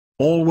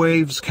All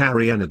waves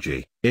carry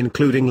energy,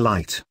 including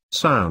light,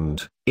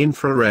 sound,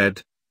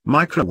 infrared,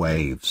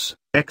 microwaves,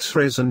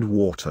 X-rays and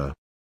water.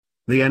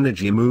 The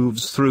energy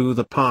moves through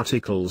the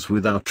particles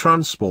without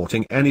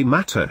transporting any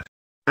matter.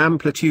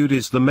 Amplitude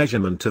is the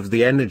measurement of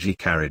the energy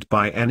carried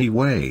by any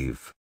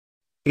wave.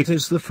 It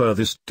is the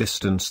furthest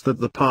distance that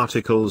the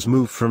particles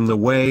move from the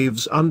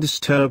wave's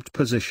undisturbed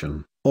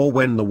position, or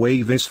when the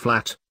wave is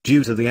flat,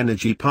 due to the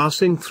energy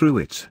passing through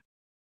it.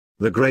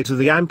 The greater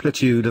the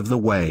amplitude of the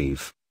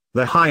wave,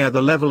 the higher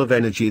the level of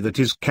energy that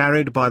is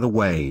carried by the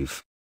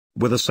wave.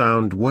 With a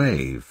sound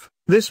wave,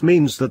 this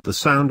means that the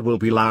sound will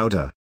be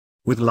louder.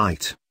 With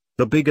light,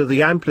 the bigger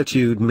the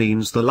amplitude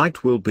means the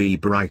light will be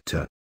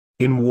brighter.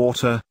 In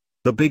water,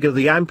 the bigger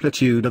the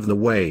amplitude of the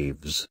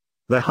waves,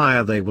 the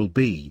higher they will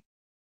be.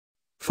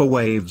 For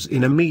waves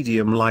in a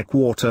medium like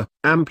water,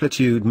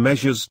 amplitude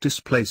measures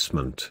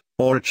displacement,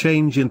 or a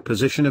change in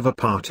position of a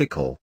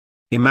particle.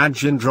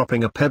 Imagine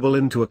dropping a pebble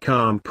into a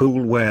calm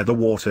pool where the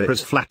water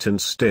is flat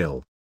and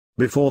still.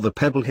 Before the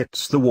pebble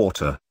hits the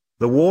water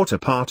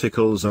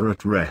particles are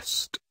at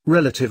rest,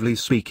 relatively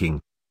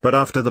speaking, but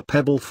after the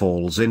pebble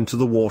falls into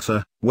the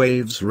water,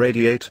 waves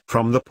radiate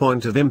from the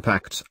point of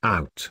impact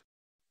out.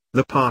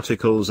 The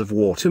particles of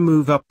water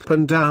move up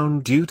and down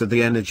due to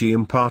the energy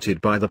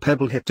imparted by the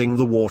pebble hitting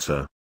the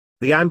water.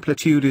 The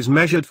amplitude is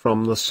measured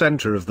from the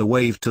center of the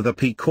wave to the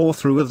peak or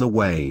through of the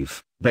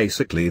wave,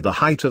 basically the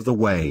height of the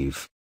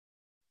wave.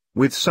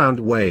 With sound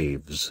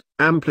waves,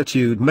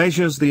 amplitude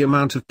measures the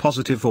amount of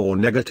positive or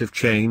negative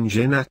change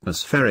in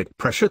atmospheric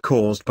pressure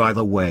caused by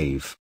the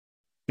wave.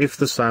 If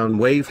the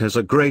sound wave has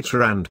a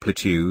greater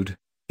amplitude,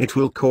 it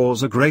will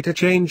cause a greater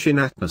change in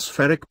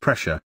atmospheric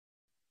pressure.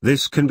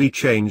 This can be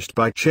changed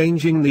by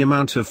changing the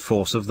amount of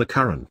force of the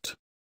current.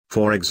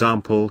 For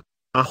example,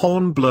 a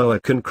horn blower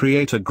can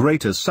create a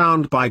greater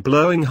sound by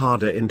blowing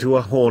harder into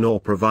a horn or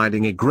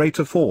providing a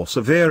greater force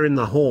of air in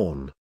the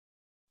horn.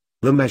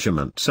 The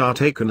measurements are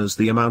taken as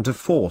the amount of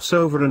force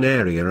over an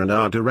area and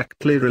are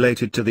directly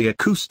related to the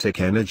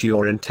acoustic energy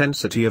or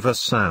intensity of a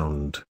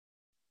sound.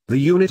 The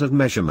unit of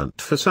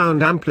measurement for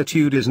sound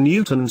amplitude is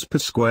newtons per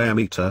square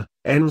meter,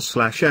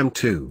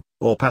 N/m²,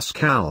 or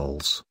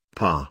pascals,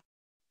 pa.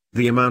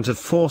 The amount of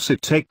force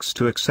it takes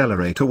to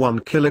accelerate a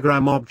 1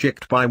 kilogram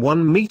object by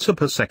 1 meter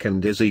per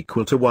second is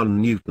equal to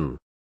 1 newton.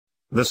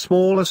 The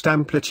smallest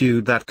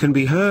amplitude that can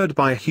be heard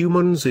by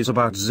humans is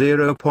about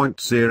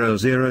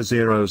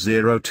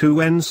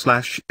 0.00002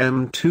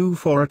 N/m²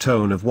 for a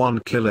tone of 1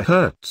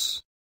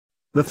 kHz.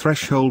 The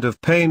threshold of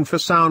pain for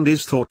sound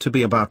is thought to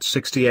be about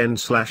 60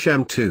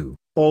 N/m²,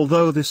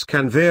 although this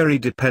can vary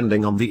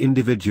depending on the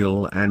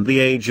individual and the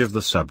age of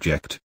the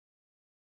subject.